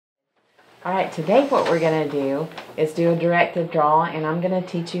Alright, today what we're going to do is do a directed draw, and I'm going to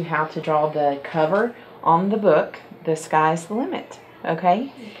teach you how to draw the cover on the book, The Sky's the Limit,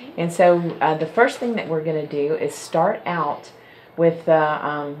 okay? And so the first thing that we're going to do is start out with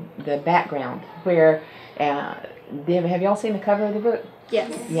the background, where, have y'all seen the cover of the book?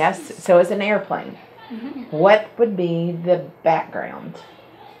 Yes. Yes, so it's an airplane. What would be the background?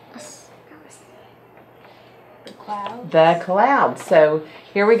 The clouds. The clouds. So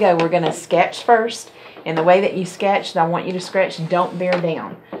here we go. We're going to sketch first. And the way that you sketch, I want you to sketch, don't bear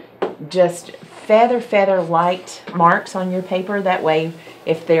down. Just feather light marks on your paper. That way,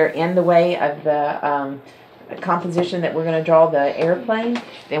 if they're in the way of the composition that we're going to draw the airplane,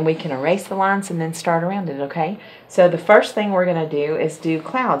 then we can erase the lines and then start around it, okay? So the first thing we're going to do is do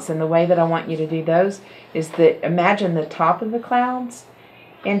clouds. And the way that I want you to do those is that imagine the top of the clouds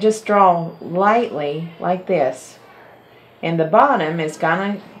and just draw lightly like this. And the bottom is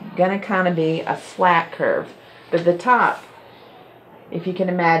gonna kind of be a flat curve. But the top, if you can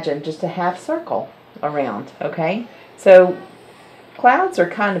imagine, just a half circle around, okay? So clouds are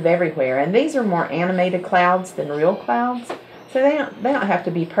kind of everywhere, and these are more animated clouds than real clouds. So they don't have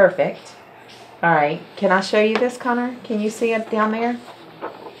to be perfect. All right, can I show you this, Connor? Can you see it down there?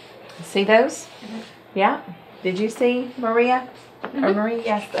 See those? Yeah? Did you see, Maria? Or Marie?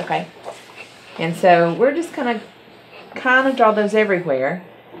 Yes, okay. And so we're just gonna kind of draw those everywhere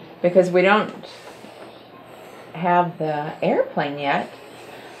because we don't have the airplane yet.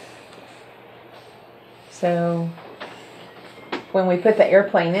 So when we put the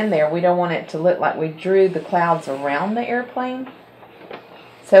airplane in there, we don't want it to look like we drew the clouds around the airplane.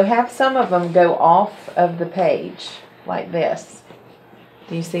 So have some of them go off of the page like this.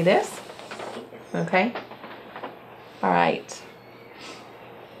 Do you see this? Okay. All right.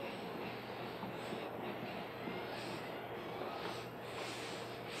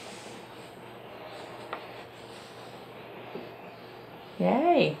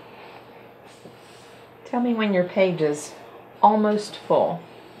 Yay. Tell me when your page is almost full.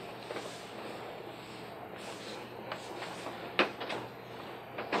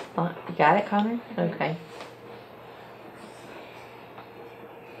 You got it, Connor? Okay.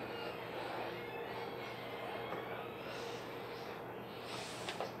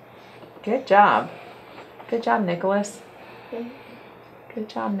 Good job. Good job, Nicholas. Good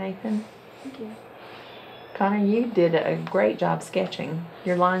job, Nathan. Thank you. Connor, you did a great job sketching.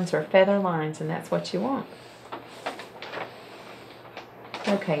 Your lines are feather lines, and that's what you want.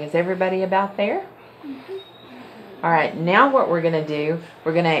 Okay, is everybody about there? All right, now what we're going to do,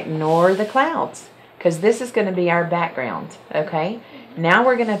 we're going to ignore the clouds because this is going to be our background, okay? Now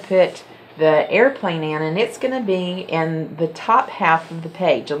we're going to put the airplane in, and it's going to be in the top half of the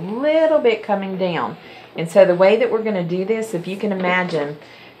page, a little bit coming down. And so the way that we're going to do this, if you can imagine,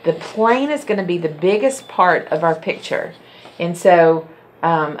 the plane is going to be the biggest part of our picture. And so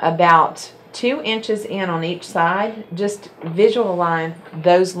about 2 inches in on each side, just visualize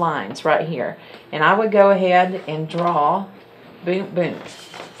those lines right here. And I would go ahead and draw, boom, boom.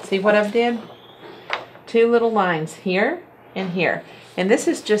 See what I've did? 2 little lines here and here. And this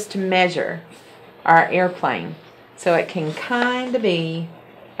is just to measure our airplane so it can kind of be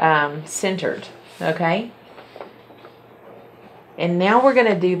centered, okay? And now we're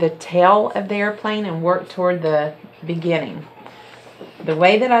going to do the tail of the airplane and work toward the beginning. The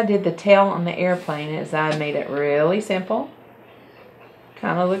way that I did the tail on the airplane is I made it really simple.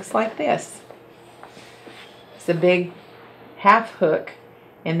 Kind of looks like this. It's a big half hook,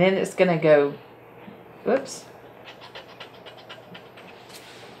 and then it's going to go, whoops,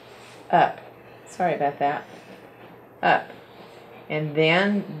 up. Sorry about that. Up. And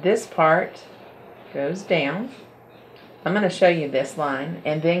then this part goes down. I'm going to show you this line,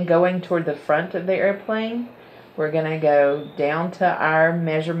 and then going toward the front of the airplane, we're going to go down to our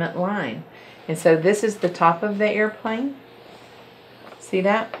measurement line. And so this is the top of the airplane. See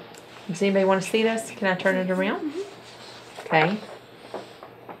that? Does anybody want to see this? Can I turn it around? Okay.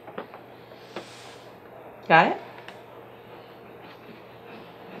 Got it?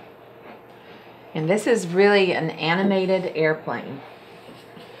 And this is really an animated airplane.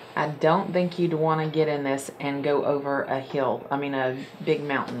 I don't think you'd want to get in this and go over a hill. I mean a big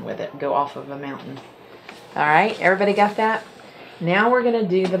mountain with it. Go off of a mountain. Alright, everybody got that? Now we're going to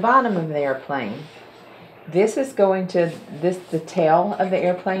do the bottom of the airplane. This is going to, the tail of the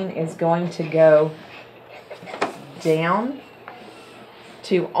airplane is going to go down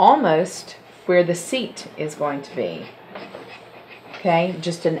to almost where the seat is going to be. Okay,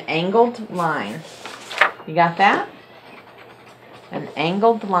 just an angled line. You got that? An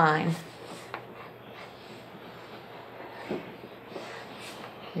angled line.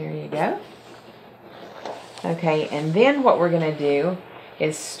 There you go. Okay, and then what we're going to do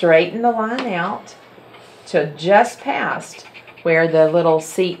is straighten the line out to just past where the little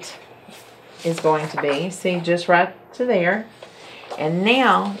seat is going to be. See, just right to there. And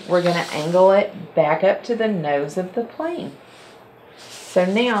now we're going to angle it back up to the nose of the plane. So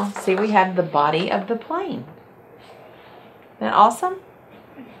now, see, we have the body of the plane. Isn't that awesome?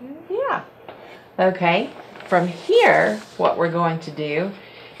 Yeah. Okay, from here, what we're going to do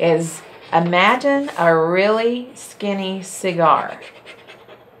is imagine a really skinny cigar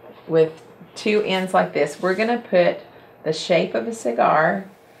with two ends like this. We're going to put the shape of a cigar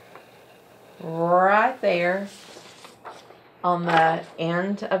right there on the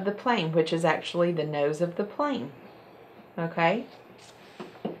end of the plane, which is actually the nose of the plane. Okay?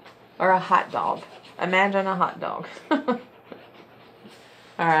 Or a hot dog. Imagine a hot dog.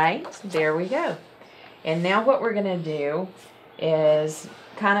 Alright, there we go. And now what we're going to do is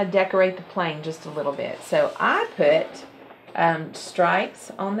kind of decorate the plane just a little bit. So I put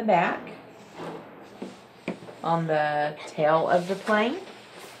stripes on the back, on the tail of the plane,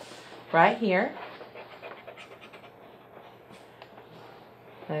 right here.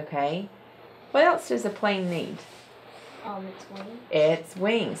 Okay. What else does a plane need? Its wings. Its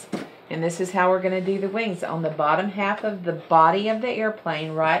wings. And this is how we're going to do the wings. On the bottom half of the body of the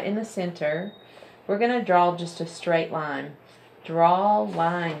airplane, right in the center, we're going to draw just a straight line. Draw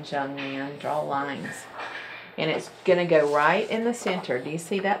lines, young man. Draw lines. And it's going to go right in the center. Do you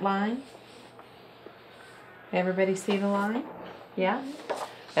see that line? Everybody see the line? Yeah?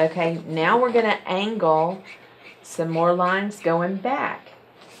 Okay, now we're going to angle some more lines going back.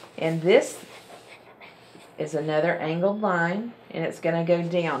 And this is another angled line, and it's going to go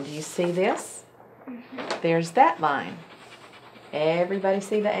down. Do you see this? There's that line. Everybody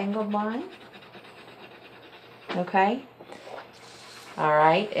see the angled line? Okay? All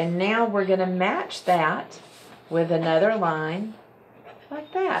right, and now we're going to match that with another line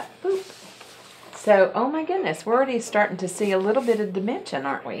like that. Boop. So, oh my goodness, we're already starting to see a little bit of dimension,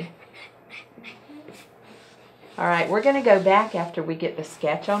 aren't we? All right, we're going to go back after we get the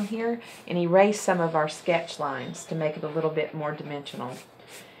sketch on here and erase some of our sketch lines to make it a little bit more dimensional.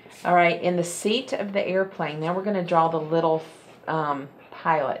 All right, in the seat of the airplane, now we're going to draw the little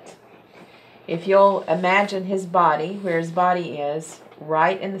pilot. If you'll imagine his body, where his body is,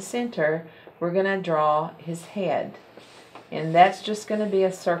 right in the center, we're going to draw his head. And that's just going to be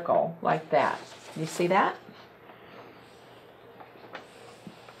a circle like that. You see that?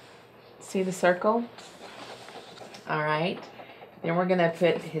 See the circle? All right. Then we're going to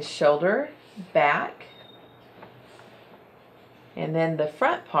put his shoulder back. And then the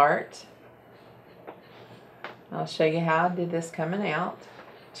front part, I'll show you how I did this coming out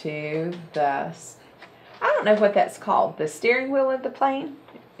to the, I don't know what that's called, the steering wheel of the plane?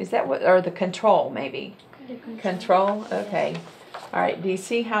 Is that what, or the control maybe? The Control? Okay. All right, do you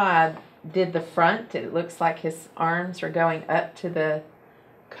see how I did the front? It looks like his arms are going up to the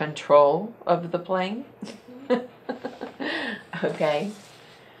control of the plane. Okay.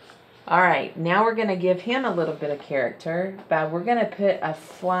 All right, now we're going to give him a little bit of character by we're going to put a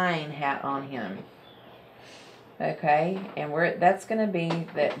flying hat on him. Okay, and that's going to be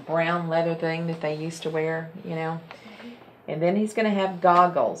that brown leather thing that they used to wear, you know. And then he's going to have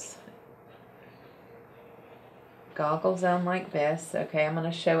goggles. Goggles on like this. Okay, I'm going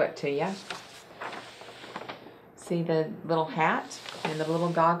to show it to you. See the little hat and the little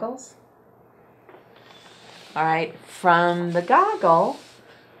goggles? All right, from the goggle,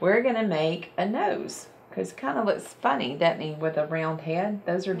 we're going to make a nose. Because it kind of looks funny, doesn't he, with a round head?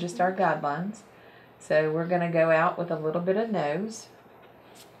 Those are just our guidelines. So we're going to go out with a little bit of nose.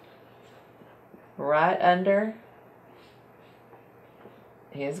 Right under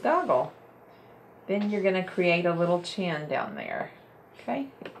his goggle. Then you're going to create a little chin down there. Okay?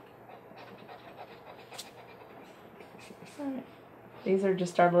 All right. These are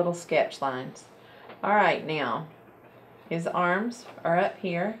just our little sketch lines. All right, now, his arms are up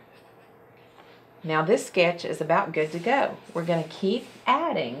here. Now this sketch is about good to go. We're going to keep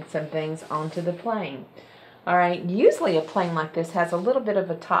adding some things onto the plane. All right, usually a plane like this has a little bit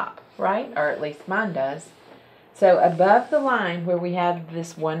of a top, right? Or at least mine does. So above the line where we have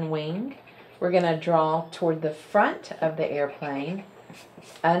this one wing, we're going to draw toward the front of the airplane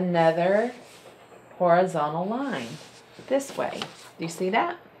another horizontal line this way. Do you see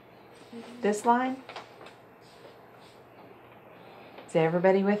that? This line? Is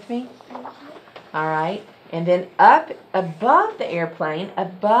everybody with me? All right. And then up above the airplane,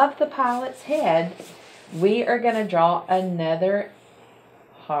 above the pilot's head, we are going to draw another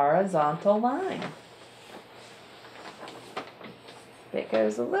horizontal line. that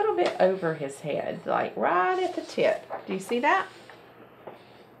goes a little bit over his head, like right at the tip. Do you see that?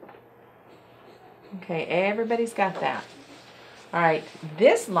 Okay, everybody's got that. All right,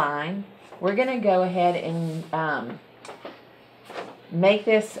 this line, we're gonna go ahead and make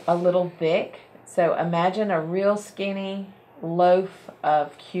this a little thick. So imagine a real skinny loaf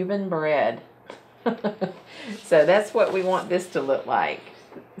of Cuban bread. So that's what we want this to look like.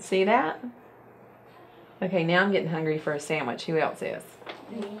 See that? Okay, now I'm getting hungry for a sandwich. Who else is?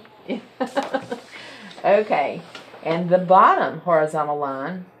 Me. Okay, and the bottom horizontal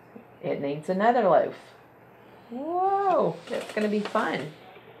line, it needs another loaf. Whoa, that's going to be fun.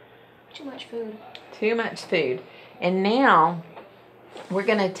 Too much food. Too much food. And now we're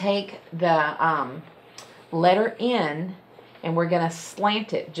going to take the letter N and we're going to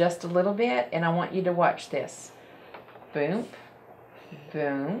slant it just a little bit. And I want you to watch this. Boom,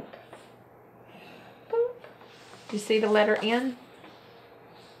 boom, boom. Do you see the letter N?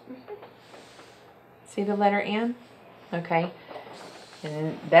 See the letter N? Okay.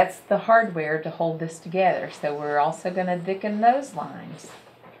 And that's the hardware to hold this together. So we're also going to thicken those lines.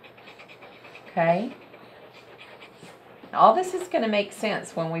 Okay? All this is going to make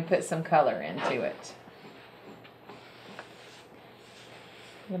sense when we put some color into it.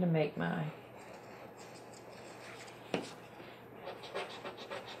 I'm going to make my...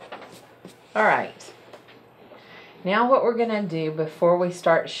 Alright. Now what we're going to do before we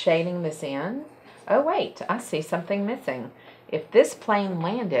start shading this in... Oh wait, I see something missing. If this plane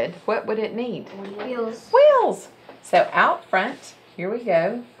landed, what would it need? Wheels. Wheels! So out front, here we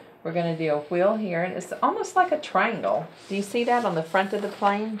go. We're going to do a wheel here, and it's almost like a triangle. Do you see that on the front of the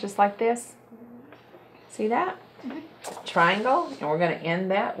plane, just like this? See that? Mm-hmm. Triangle, and we're going to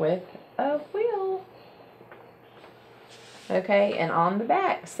end that with a wheel. Okay, and on the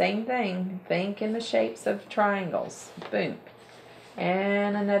back, same thing. Think in the shapes of triangles. Boom.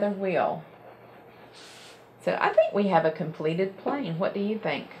 And another wheel. So I think we have a completed plane. What do you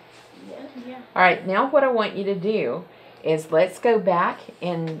think? Yeah. All right, now what I want you to do is let's go back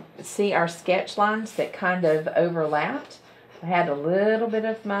and see our sketch lines that kind of overlapped. I had a little bit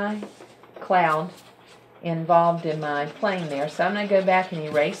of my cloud involved in my plane there. So I'm going to go back and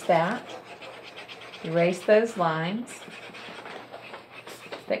erase that. Erase those lines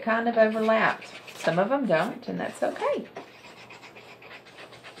that kind of overlapped. Some of them don't, and that's okay.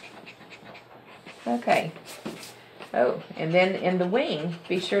 Okay. Oh, and then in the wing,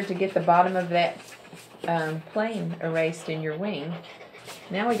 be sure to get the bottom of that plane erased in your wing.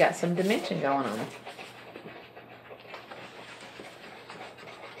 Now we got some dimension going on.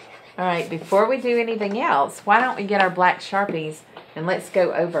 Alright, before we do anything else, why don't we get our black Sharpies and let's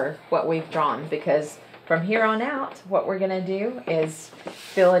go over what we've drawn, because from here on out, what we're going to do is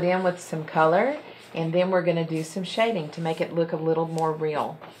fill it in with some color, and then we're going to do some shading to make it look a little more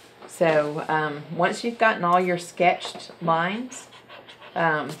real. So once you've gotten all your sketched lines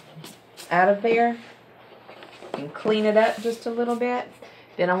out of there and clean it up just a little bit,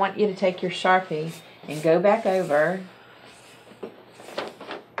 then I want you to take your Sharpie and go back over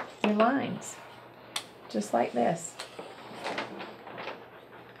your lines, just like this.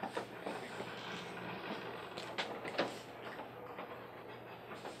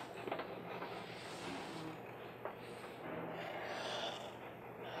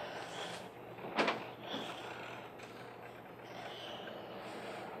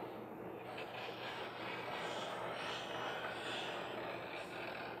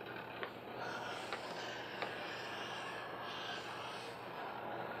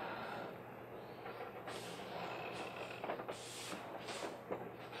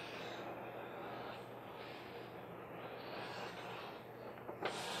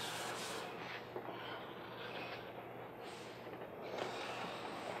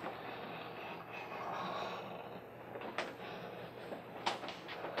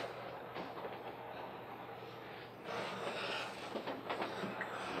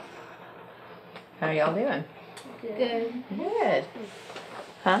 How y'all doing? Good. Good.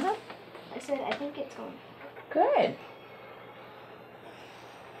 Huh? I said I think it's on. Good.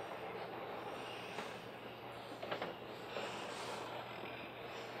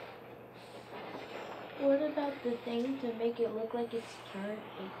 What about the thing to make it look like it's turned?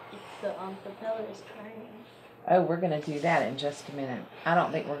 If the propeller is turning. Oh, we're going to do that in just a minute. I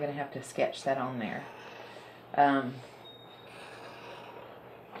don't think we're going to have to sketch that on there.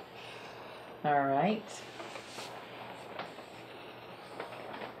 All right.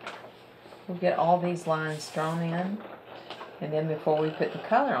 We'll get all these lines drawn in, and then before we put the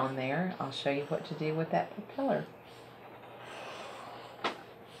color on there, I'll show you what to do with that propeller.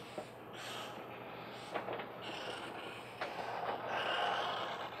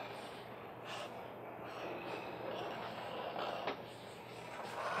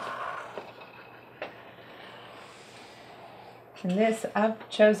 And this, I've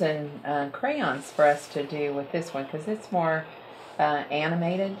chosen crayons for us to do with this one because it's more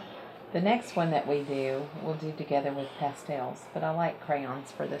animated. The next one that we do, we'll do together with pastels, but I like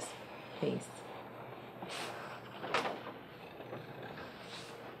crayons for this piece.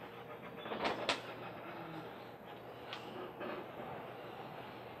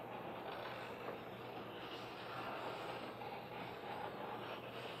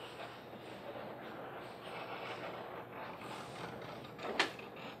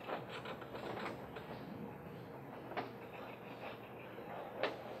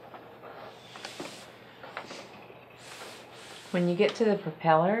 When you get to the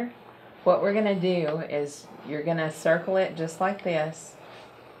propeller, what we're going to do is you're going to circle it just like this.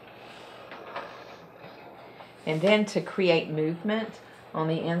 And then to create movement on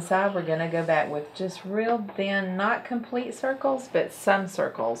the inside, we're going to go back with just real thin, not complete circles, but some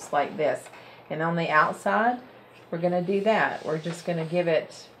circles like this. And on the outside, we're going to do that. We're just going to give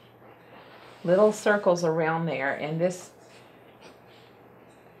it little circles around there. And this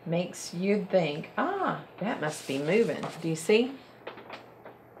makes you think, ah, that must be moving. Do you see?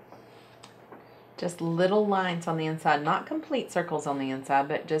 Just little lines on the inside, not complete circles on the inside,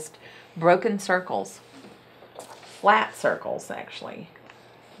 but just broken circles. Flat circles, actually.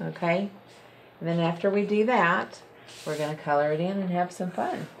 Okay? And then after we do that, we're going to color it in and have some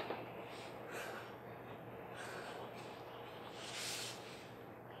fun.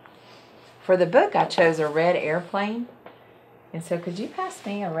 For the book, I chose a red airplane. And so could you pass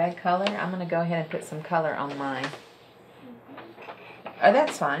me a red color? I'm going to go ahead and put some color on mine. Oh,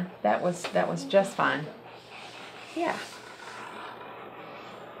 that's fine. That was just fine. Yeah.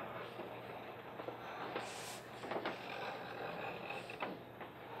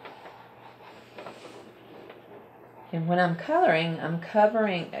 And when I'm coloring,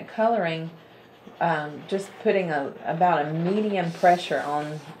 just putting about a medium pressure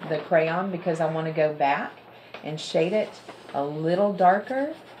on the crayon because I want to go back and shade it a little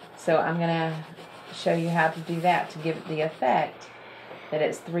darker. So I'm going to show you how to do that to give it the effect that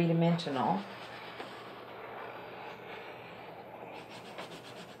it's three-dimensional.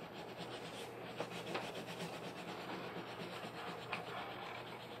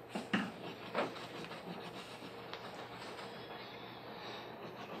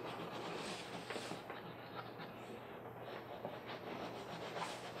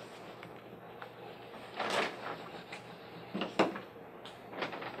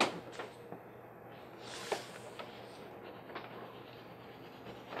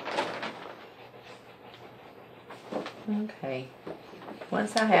 Okay,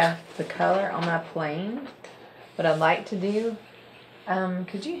 once I have the color on my plane, what I'd like to do,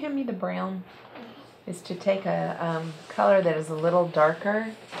 could you hand me the brown, is to take a color that is a little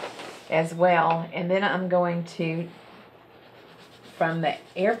darker as well, and then I'm going to, from the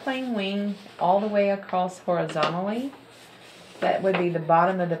airplane wing all the way across horizontally, that would be the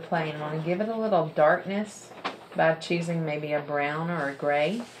bottom of the plane. I want to give it a little darkness by choosing maybe a brown or a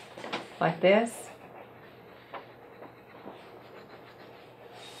gray, like this.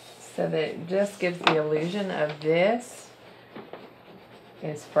 So that it just gives the illusion of this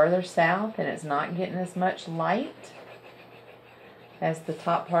is further south and it's not getting as much light as the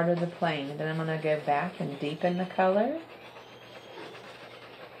top part of the plane. Then I'm going to go back and deepen the color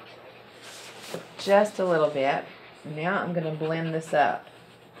just a little bit. Now I'm going to blend this up.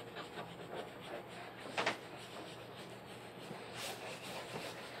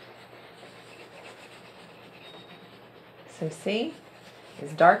 So see?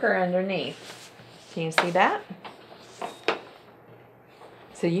 It's darker underneath. Can you see that?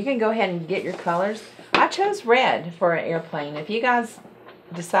 So you can go ahead and get your colors. I chose red for an airplane. If you guys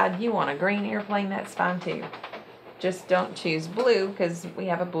decide you want a green airplane, that's fine too. Just don't choose blue because we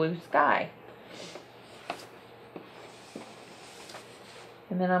have a blue sky.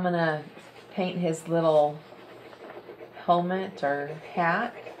 And then I'm going to paint his little helmet or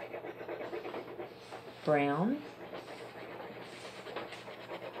hat brown.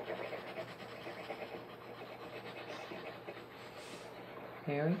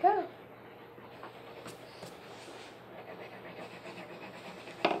 There we go.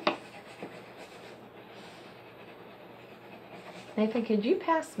 Nathan, could you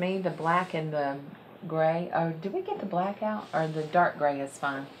pass me the black and the gray? Or did we get the black out? Or the dark gray is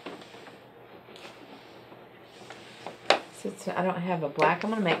fine. Since I don't have a black, I'm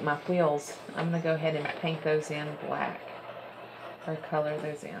going to make my wheels. I'm going to go ahead and paint those in black. Or color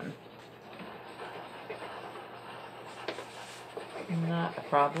those in. Not a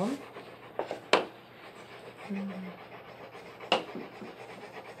problem.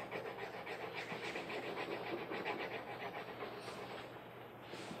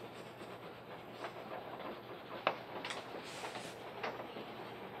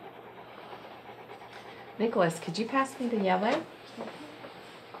 Nicholas, could you pass me the yellow?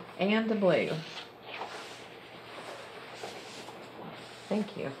 And the blue.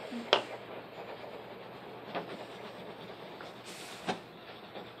 Thank you.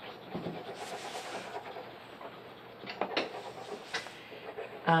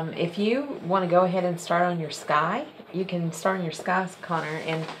 If you want to go ahead and start on your sky, you can start on your sky, Connor.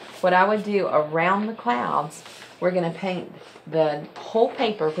 And what I would do around the clouds, we're going to paint the whole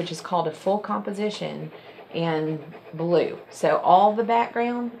paper, which is called a full composition, in blue. So all the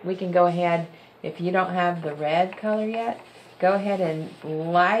background, we can go ahead, if you don't have the red color yet, go ahead and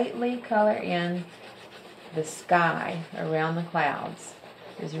lightly color in the sky around the clouds.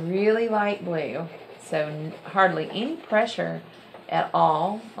 It's really light blue, so hardly any pressure at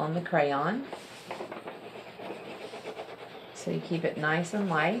all on the crayon. So you keep it nice and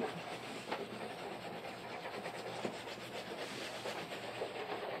light.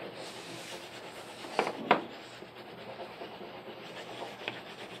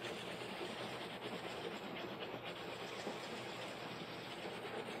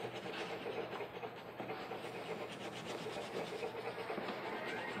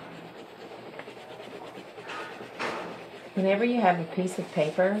 Whenever you have a piece of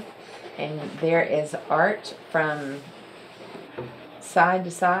paper and there is art from side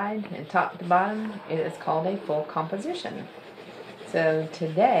to side and top to bottom, it is called a full composition. So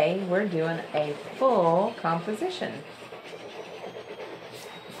today we're doing a full composition.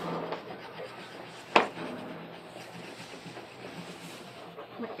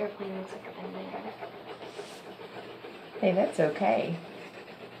 My airplane looks like a banana. Hey, that's okay.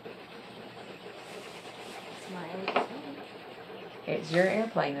 It's my airplane. It's your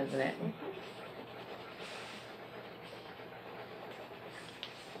airplane, isn't it?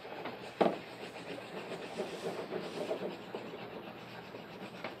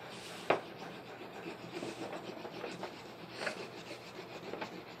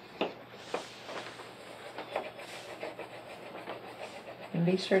 And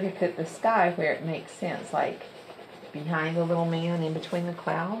be sure to put the sky where it makes sense, like behind the little man in between the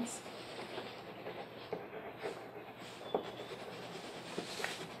clouds.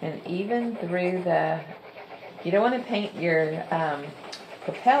 And even through you don't want to paint your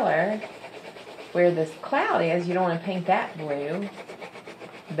propeller where this cloud is, you don't want to paint that blue,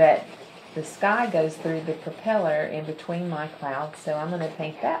 but the sky goes through the propeller in between my clouds, so I'm going to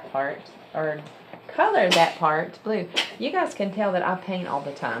paint that part, or color that part blue. You guys can tell that I paint all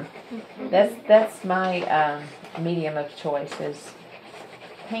the time. That's my medium of choice, is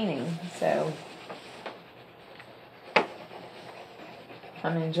painting, so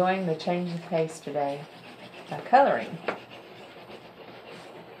I'm enjoying the change of pace today by coloring.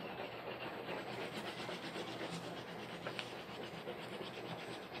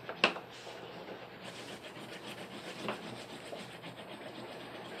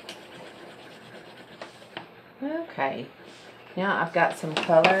 Okay, now I've got some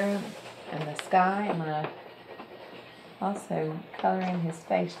color in the sky. I'm going to also color in his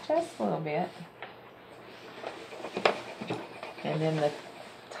face just a little bit. And then the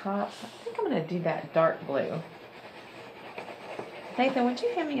top, I think I'm going to do that dark blue. Nathan, would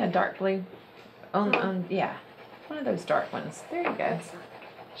you hand me a dark blue? Yeah, one of those dark ones. There you go.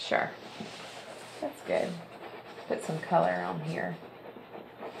 Sure. That's good. Put some color on here.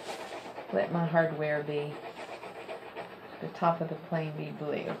 Let my hardware be, the top of the plane be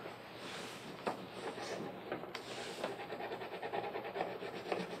blue.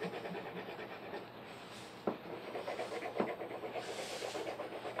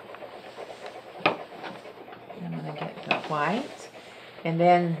 White, and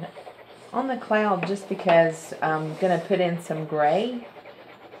then on the cloud, just because I'm going to put in some gray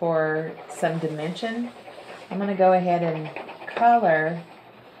for some dimension, I'm going to go ahead and color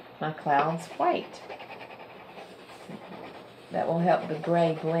my clouds white. That will help the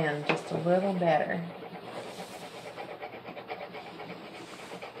gray blend just a little better.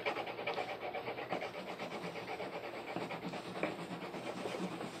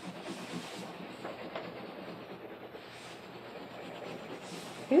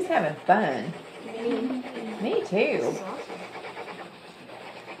 Who's having fun? Me. Me too.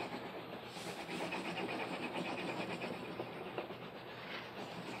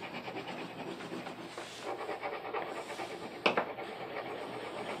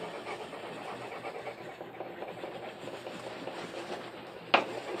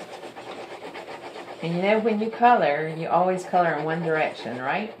 And you know, when you color, you always color in one direction,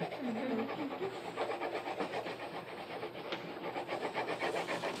 right?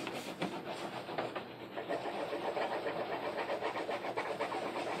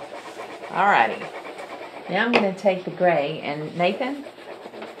 Alrighty. Now I'm going to take the gray, and Nathan,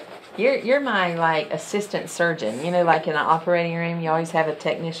 you're my like assistant surgeon. You know, like in an operating room, you always have a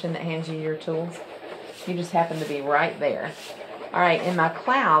technician that hands you your tools. You just happen to be right there. All right, in my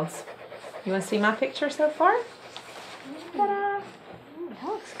clouds, you want to see my picture so far? Ta-da! That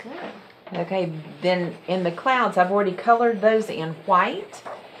looks good. Okay, then in the clouds, I've already colored those in white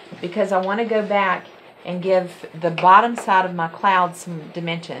because I want to go back and give the bottom side of my cloud some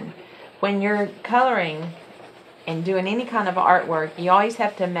dimension. When you're coloring and doing any kind of artwork, you always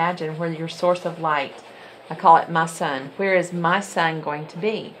have to imagine where your source of light, I call it my sun, where is my sun going to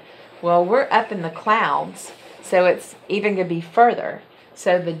be? Well, we're up in the clouds, so it's even going to be further.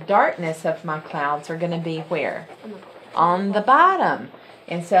 So the darkness of my clouds are going to be where? On the bottom.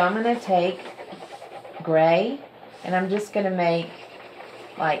 And so I'm going to take gray, and I'm just going to make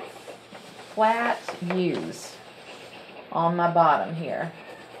like flat U's on my bottom here.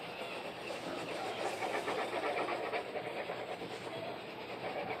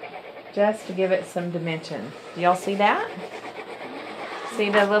 Just to give it some dimension. Do y'all see that? See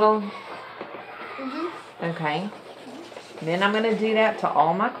the little? Okay. Then I'm going to do that to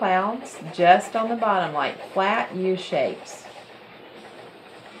all my clouds, just on the bottom, like flat U shapes.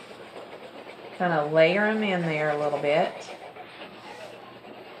 Kind of layer them in there a little bit.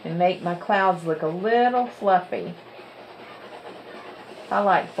 And make my clouds look a little fluffy. I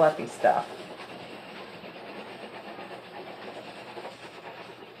like fluffy stuff.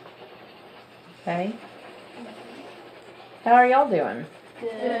 Okay. How are y'all doing?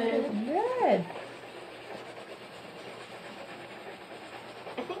 Good. Good.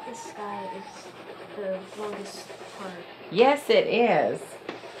 I think the sky is the longest part. Yes, it is.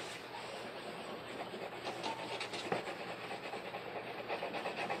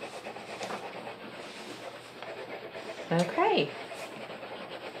 Okay.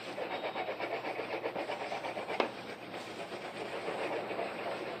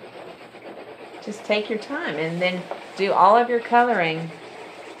 Just take your time and then do all of your coloring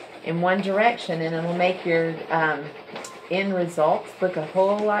in one direction, and it will make your end results look a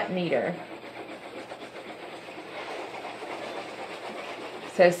whole lot neater.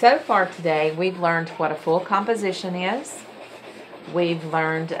 So far today we've learned what a full composition is. We've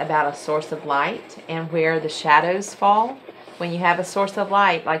learned about a source of light and where the shadows fall. When you have a source of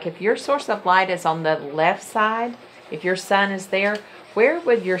light, like if your source of light is on the left side, if your sun is there, where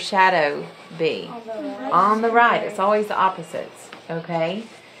would your shadow be? On the right. On the right. It's always the opposites, okay?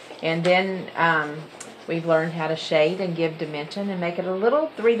 And then we've learned how to shade and give dimension and make it a little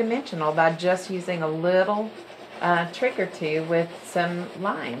three-dimensional by just using a little trick or two with some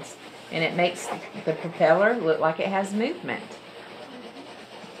lines. And it makes the propeller look like it has movement.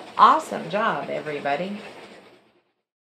 Awesome job, everybody.